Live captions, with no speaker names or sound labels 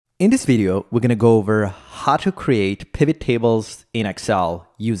In this video, we're going to go over how to create pivot tables in Excel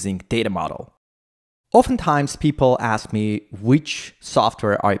using data model. Oftentimes, people ask me which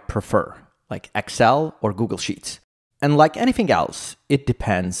software I prefer, like Excel or Google Sheets. And like anything else, it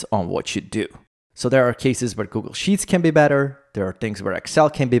depends on what you do. So there are cases where Google Sheets can be better. There are things where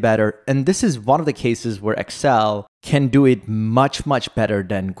Excel can be better. And this is one of the cases where Excel can do it much, much better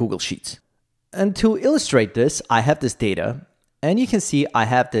than Google Sheets. And to illustrate this, I have this data. And you can see I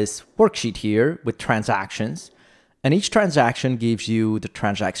have this worksheet here with transactions. And each transaction gives you the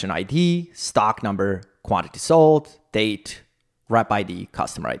transaction ID, stock number, quantity sold, date, rep ID,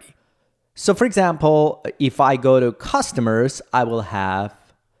 customer ID. So for example, if I go to customers, I will have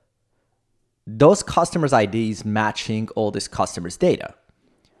those customers' IDs matching all this customers' data.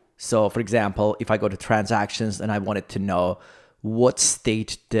 So for example, if I go to transactions and I wanted to know what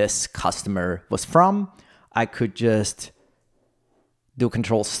state this customer was from, I could just do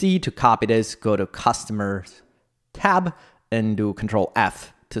Control C to copy this, go to Customers tab, and do Control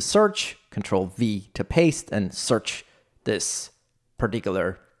F to search, Control V to paste, and search this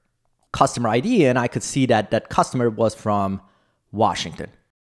particular customer ID, and I could see that that customer was from Washington.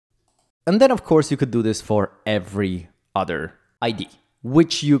 And then, of course, you could do this for every other ID,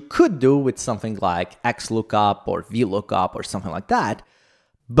 which you could do with something like XLOOKUP or VLOOKUP or something like that.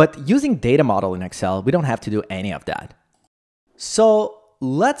 But using data model in Excel, we don't have to do any of that. So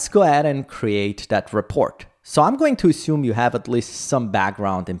let's go ahead and create that report. So I'm going to assume you have at least some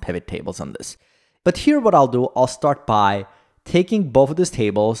background in pivot tables on this. But here what I'll do, I'll start by taking both of these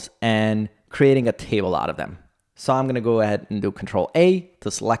tables and creating a table out of them. So I'm going to go ahead and do Control A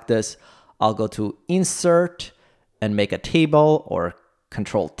to select this. I'll go to Insert and make a table, or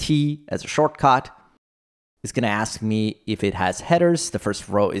Control T as a shortcut. It's going to ask me if it has headers. The first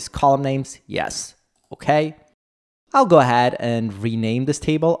row is column names. Yes. Okay. I'll go ahead and rename this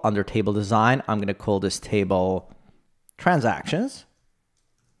table under Table Design. I'm going to call this table Transactions.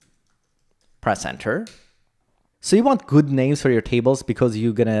 Press Enter. So you want good names for your tables because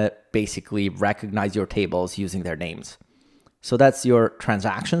you're going to basically recognize your tables using their names. So that's your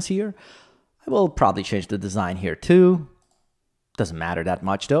transactions here. I will probably change the design here too. Doesn't matter that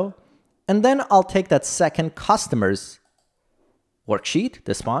much though. And then I'll take that second customers worksheet,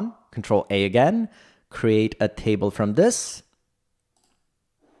 this one, Control A again, create a table from this.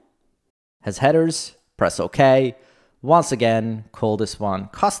 Has headers, press OK. Once again, call this one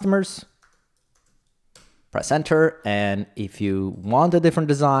customers. Press Enter, and if you want a different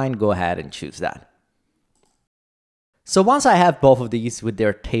design, go ahead and choose that. So once I have both of these with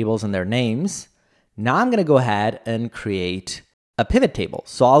their tables and their names, now I'm going to go ahead and create a pivot table.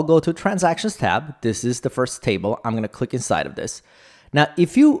 So I'll go to Transactions tab. This is the first table. I'm going to click inside of this. Now,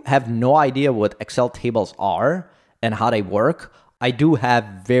 if you have no idea what Excel tables are and how they work, I do have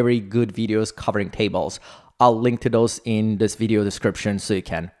very good videos covering tables. I'll link to those in this video description so you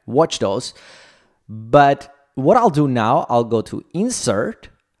can watch those. But what I'll do now, I'll go to Insert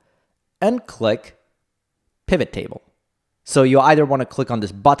and click Pivot Table. So you either want to click on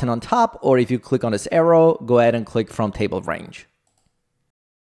this button on top, or if you click on this arrow, go ahead and click from Table Range.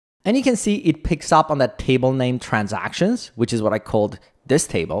 And you can see it picks up on that table name Transactions, which is what I called this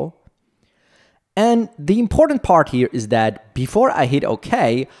table. And the important part here is that before I hit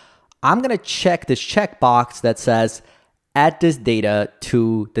OK, I'm going to check this checkbox that says add this data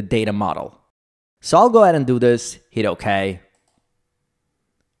to the data model. So I'll go ahead and do this, hit OK.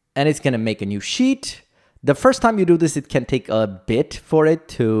 And it's going to make a new sheet. The first time you do this, it can take a bit for it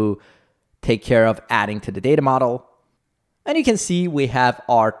to take care of adding to the data model. And you can see we have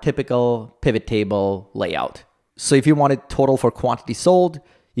our typical pivot table layout. So if you wanted total for quantity sold,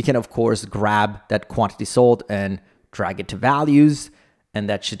 you can of course grab that quantity sold and drag it to values, and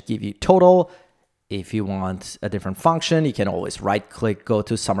that should give you total. If you want a different function, you can always right click, go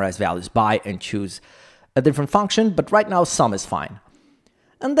to summarize values by, and choose a different function, but right now sum is fine.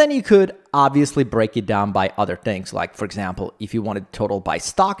 And then you could obviously break it down by other things. Like for example, if you wanted total by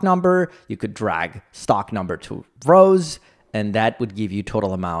stock number, you could drag stock number to rows, and that would give you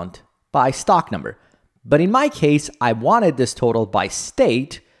total amount by stock number. But in my case, I wanted this total by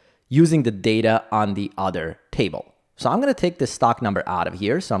state using the data on the other table. So I'm going to take this stock number out of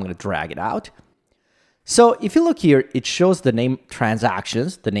here. So I'm going to drag it out. So if you look here, it shows the name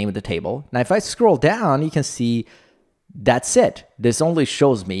transactions, the name of the table. Now, if I scroll down, you can see that's it. This only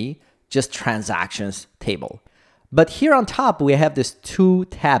shows me just transactions table. But here on top, we have these two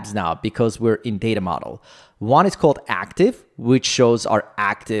tabs now because we're in data model. One is called active, which shows our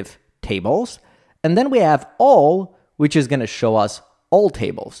active tables. And then we have all, which is going to show us all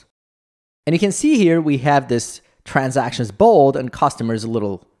tables. And you can see here we have this transactions bold and customers a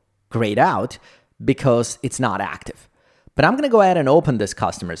little grayed out because it's not active. But I'm going to go ahead and open this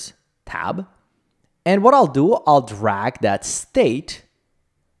customers tab. And what I'll do, I'll drag that state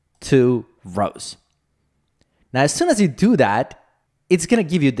to rows. Now, as soon as you do that, it's going to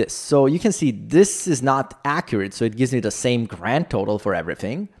give you this. So you can see this is not accurate. So it gives me the same grand total for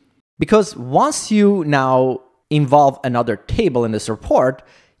everything. Because once you now involve another table in this report,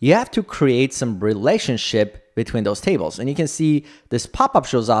 you have to create some relationship between those tables. And you can see this pop-up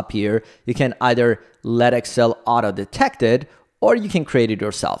shows up here. You can either let Excel auto-detect it, or you can create it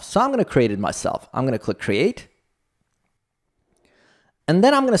yourself. So I'm going to create it myself. I'm going to click Create. And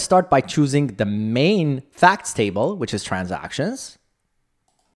then I'm going to start by choosing the main facts table, which is transactions.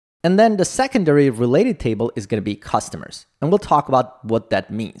 And then the secondary related table is going to be customers. And we'll talk about what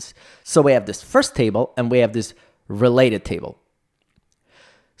that means. So we have this first table and we have this related table.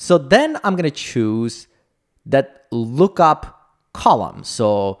 So then I'm going to choose that lookup column.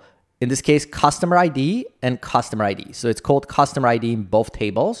 So in this case, customer ID and customer ID. So it's called customer ID in both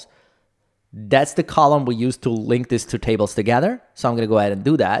tables. That's the column we use to link these two tables together. So I'm going to go ahead and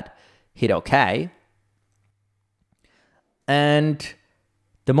do that. Hit OK. And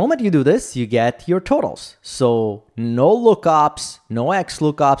the moment you do this, you get your totals. So no lookups, no X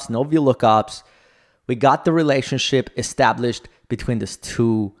lookups, no V lookups. We got the relationship established between these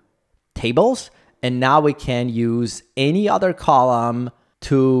two tables. And now we can use any other column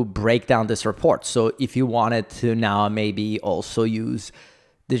to break down this report. So if you wanted to now maybe also use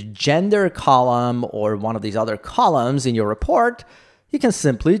this gender column or one of these other columns in your report, you can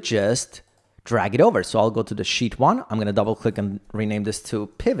simply just drag it over. So I'll go to the sheet one. I'm going to double click and rename this to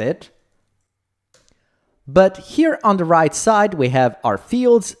pivot. But here on the right side, we have our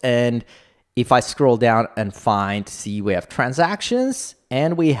fields. And if I scroll down and see we have transactions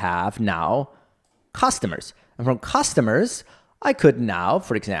and we have now customers. And from customers, I could now,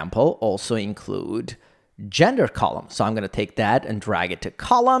 for example, also include gender column. So I'm going to take that and drag it to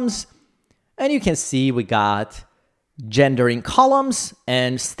columns. And you can see we got gender in columns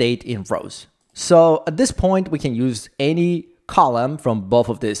and state in rows. So at this point, we can use any column from both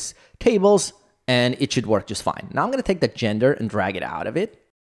of these tables and it should work just fine. Now I'm going to take the gender and drag it out of it.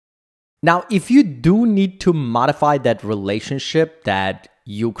 Now, if you do need to modify that relationship that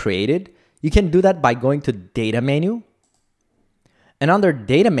you created, you can do that by going to Data menu. And under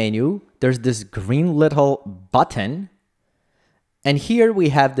Data menu, there's this green little button. And here we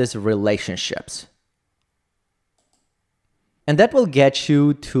have this relationships. And that will get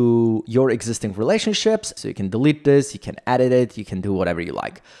you to your existing relationships. So you can delete this, you can edit it, you can do whatever you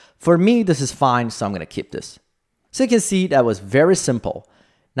like. For me, this is fine, so I'm going to keep this. So you can see that was very simple.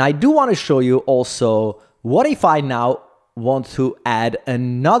 Now, I do want to show you also, what if I now want to add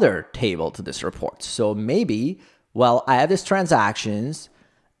another table to this report? So maybe, well, I have this transactions,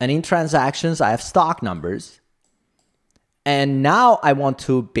 and in transactions, I have stock numbers. And now I want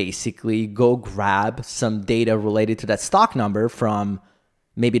to basically go grab some data related to that stock number from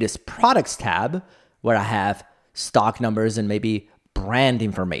maybe this products tab, where I have stock numbers and maybe brand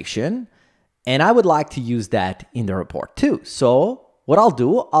information. And I would like to use that in the report too. So what I'll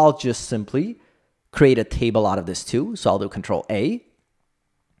do, I'll just simply create a table out of this too. So I'll do Control A,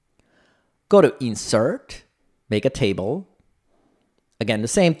 go to Insert, make a table. Again, the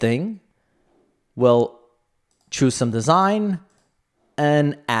same thing. We'll choose some design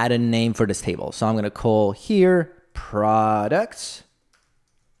and add a name for this table. So I'm going to call here products.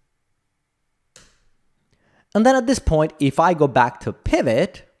 And then at this point, if I go back to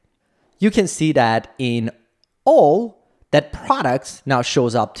pivot, you can see that in all, that products now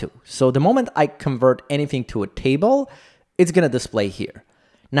shows up too. So the moment I convert anything to a table, it's going to display here.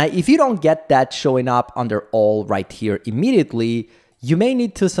 Now, if you don't get that showing up under all right here immediately, you may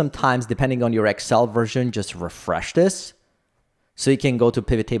need to sometimes, depending on your Excel version, just refresh this. So you can go to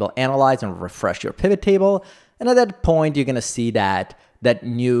Pivot Table Analyze and refresh your pivot table. And at that point, you're going to see that that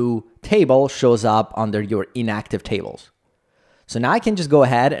new table shows up under your inactive tables. So now I can just go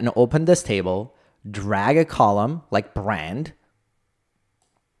ahead and open this table, drag a column like brand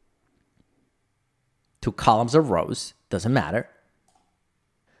to columns or rows, doesn't matter.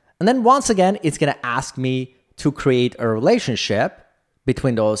 And then once again, it's going to ask me to create a relationship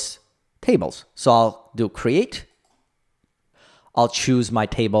between those tables. So I'll do create. I'll choose my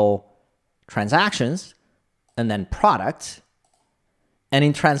table transactions and then products. And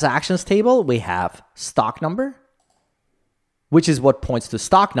in transactions table, we have stock number, which is what points to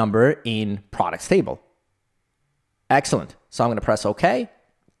stock number in products table. Excellent. So I'm going to press OK.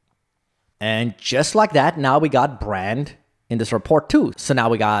 And just like that, now we got brand in this report too. So now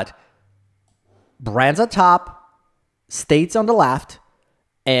we got brands at top, states on the left,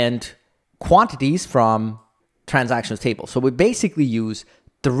 and quantities from transactions table. So we basically use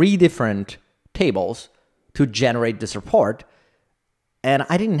 3 different tables to generate this report, and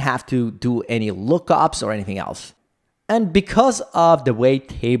I didn't have to do any lookups or anything else. And because of the way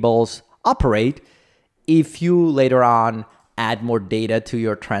tables operate, if you later on add more data to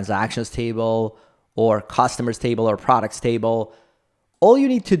your transactions table or customers table or products table, all you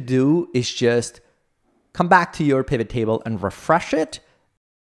need to do is just come back to your pivot table and refresh it,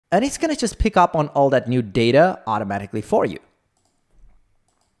 and it's going to just pick up on all that new data automatically for you.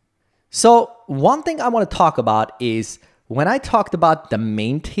 So one thing I want to talk about is when I talked about the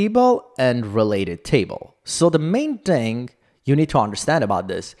main table and related table. So the main thing you need to understand about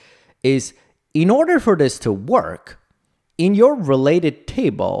this is in order for this to work, in your related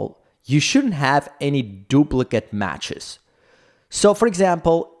table, you shouldn't have any duplicate matches. So for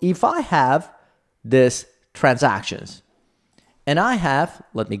example, if I have this transactions and I have,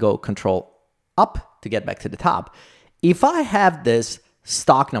 let me go control up to get back to the top. If I have this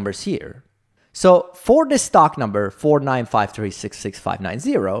stock numbers here, so for this stock number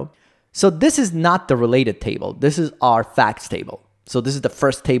 495366590, so this is not the related table. This is our facts table. So this is the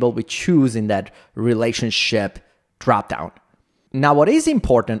first table we choose in that relationship dropdown. Now, what is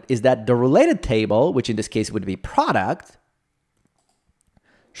important is that the related table, which in this case would be product,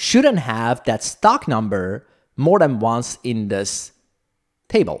 shouldn't have that stock number more than once in this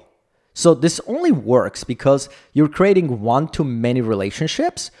table. So this only works because you're creating one-to-many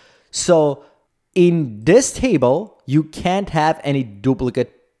relationships. So in this table, you can't have any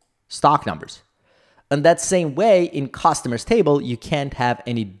duplicate stock numbers. And that same way in customers table, you can't have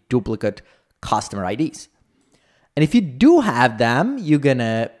any duplicate customer IDs. And if you do have them, you're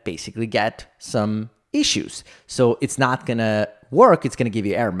gonna basically get some issues. So it's not gonna work, it's gonna give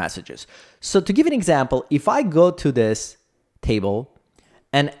you error messages. So to give an example, if I go to this table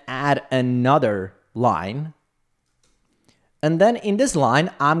and add another line, and then in this line,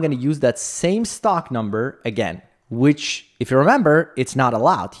 I'm gonna use that same stock number again, which if you remember, it's not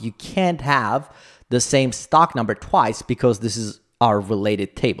allowed. You can't have the same stock number twice because this is our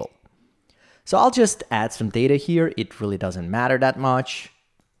related table. So I'll just add some data here. It really doesn't matter that much.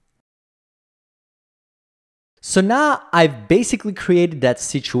 So now I've basically created that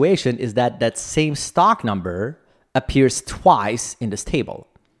situation is that that same stock number appears twice in this table.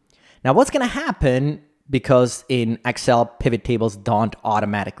 Now what's gonna happen, because in Excel pivot tables don't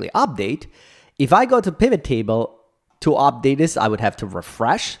automatically update, if I go to pivot table to update this, I would have to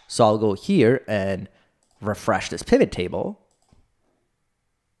refresh. So I'll go here and refresh this pivot table.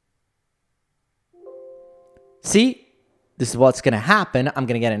 See, this is what's gonna happen. I'm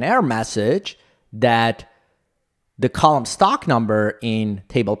gonna get an error message that the column stock number in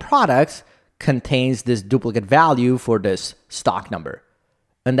table products contains this duplicate value for this stock number,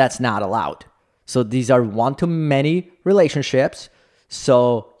 and that's not allowed. So these are one-to-many relationships,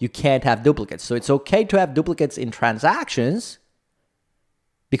 so you can't have duplicates. So it's okay to have duplicates in transactions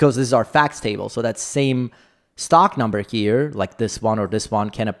because this is our facts table. So that same stock number here, like this one or this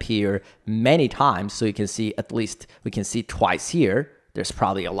one, can appear many times. So you can see, at least we can see twice here. There's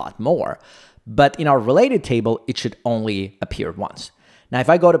probably a lot more. But in our related table, it should only appear once. Now, if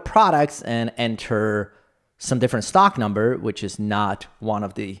I go to products and enter some different stock number, which is not one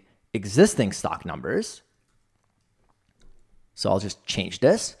of the existing stock numbers, so I'll just change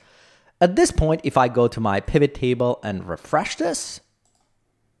this. At this point, if I go to my pivot table and refresh this,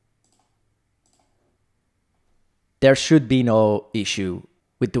 there should be no issue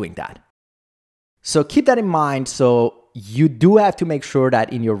with doing that. So keep that in mind. So you do have to make sure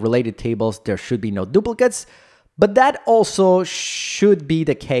that in your related tables, there should be no duplicates, but that also should be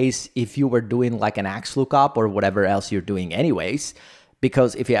the case if you were doing like an VLOOKUP or whatever else you're doing anyways,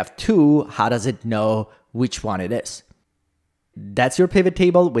 because if you have 2, how does it know which one it is? That's your pivot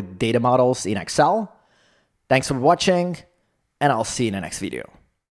table with data models in Excel. Thanks for watching, and I'll see you in the next video.